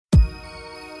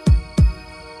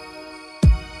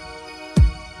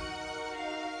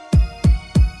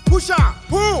Pusha,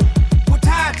 who?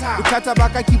 Butata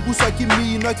baka ki buswa ki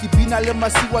minwa ki bina le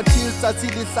masiwa till tsatsi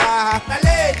le hlaha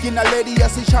ke na lady ya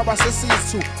setjhaba se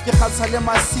setsho ke kgatsha le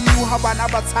masiu ha bana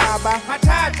ba tshaba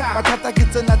mathata ke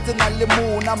tsena le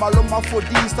mona maloma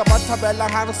fodisa ba thabela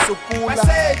ha re sokola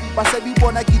ba se bi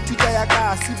bona ke thuta ya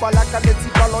kasi ba la ka letsi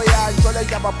balo ya jole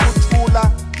ya ba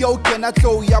phuthula ke o kena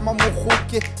tlo ya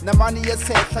mamokgoke na mani ye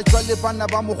tshehla jole bana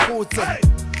ba mogotse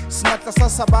snatla sa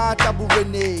sabata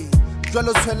buvene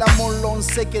jole tshwela mollong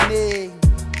sekeneng.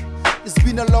 It's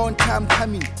been a long time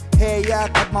coming. Hey, yeah,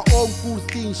 got my own good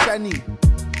thing shining.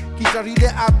 Kita read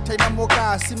up, China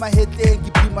Moka, see my head there,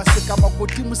 give me my sekama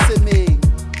kotimu semeng.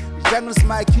 Jungle's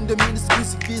my kingdom means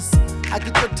this. I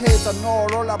get to taste and know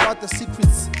all about the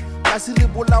secrets. Kasili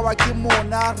bulawa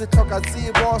kimona, the talk at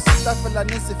zero, stuff and I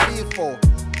need to feel for.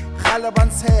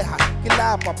 Halaban seha,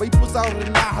 kilapa, but you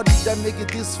out now, how did I make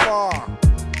it this far?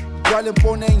 Dwelling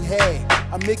boneng, hey,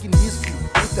 I'm making history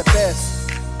with the best.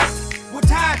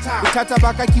 Butata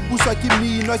baka ki buswa ki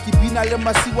minwa ki bina le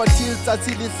masiwa till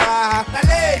tsatsi le hlaha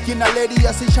ke na lady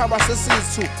ya setjhaba se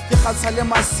setsho ke kgatsha le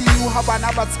masiu ha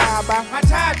bana ba tshaba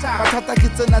mathata ke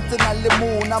tsena le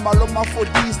mona maloma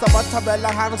fodisa ba thabela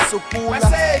ha re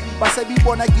sokola ba se bi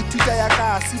bona ke thuta ya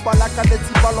kasi ba la ka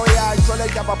letsi balo ya jole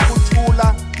ya ba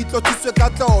phuthula ke tlotsitswe ka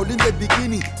tlolo in the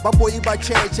beginning ba boyi ba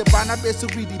cheche bana besu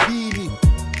ready bini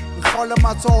ngikhola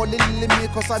matso le me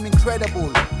cause I'm incredible,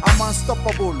 I'm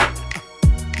unstoppable.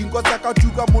 Dingo tsaka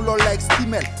tuka mulo like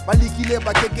steamel balikile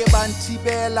ba keke ba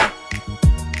ntibela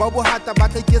ba bohata ba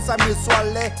tleketsa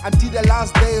meswalle until the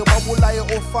last day ba bolaye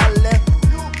o falle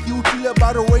ke utlile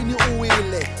ba re wena o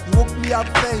wele you woke me up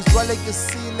thanks jwale ke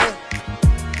sile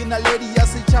ke na lady ya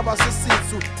setjhaba se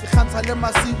setso ke kgantsha le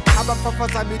masiu ha ba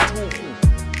fafatsa methugo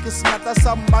ke snata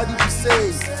somebody to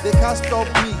say they can't stop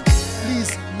me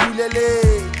please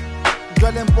mulele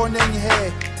jwale mponeng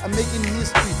he I'm making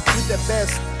history with the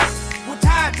best.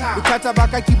 Butata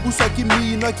baka ki buswa ki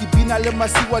minwa ki bina le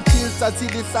masiwa till tsatsi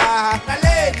le hlaha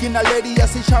ke na lady ya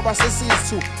setjhaba se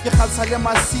setsho ke kgatsha le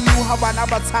masiu ha bana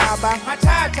ba tshaba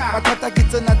mathata ke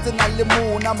tsena le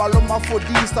mona maloma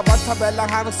fodisa ba thabela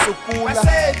ha re sokola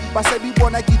ba se bi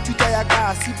bona ke thuta ya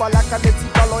kasi ba la ka letsi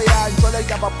balo ya jole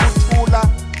ya ba phuthula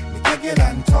ke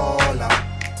la nthola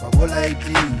ba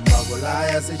bolaiting ba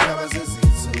bolaya setjhaba se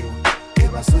setsho ke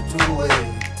ba sothuwe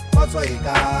ba tswa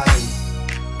ikae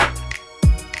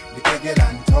Ke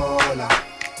la nthola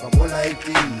ba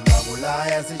bolaiting ba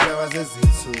bolaya setjhaba se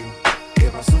setsho ke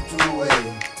ba sothuwe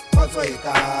ba tswa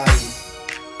ikae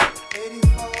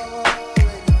 84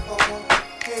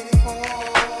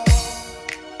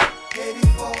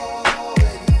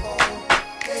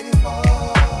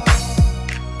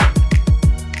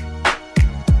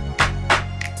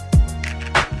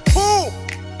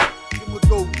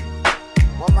 Motloung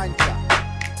Wa Mantja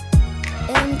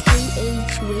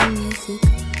MKH Way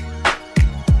Music.